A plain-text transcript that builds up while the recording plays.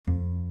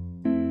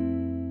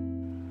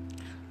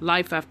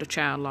Life after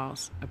child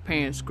loss, a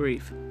parent's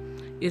grief.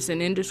 It's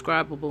an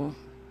indescribable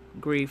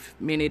grief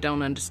many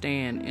don't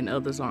understand and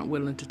others aren't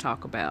willing to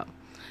talk about.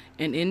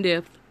 An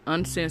in-depth,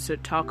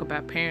 uncensored talk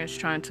about parents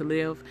trying to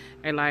live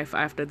a life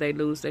after they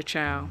lose their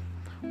child.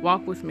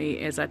 Walk with me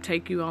as I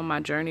take you on my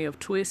journey of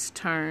twists,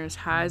 turns,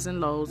 highs and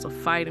lows of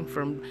fighting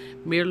from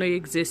merely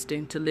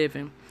existing to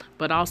living,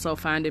 but also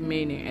finding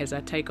meaning as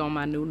I take on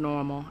my new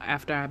normal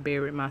after I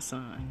buried my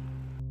son.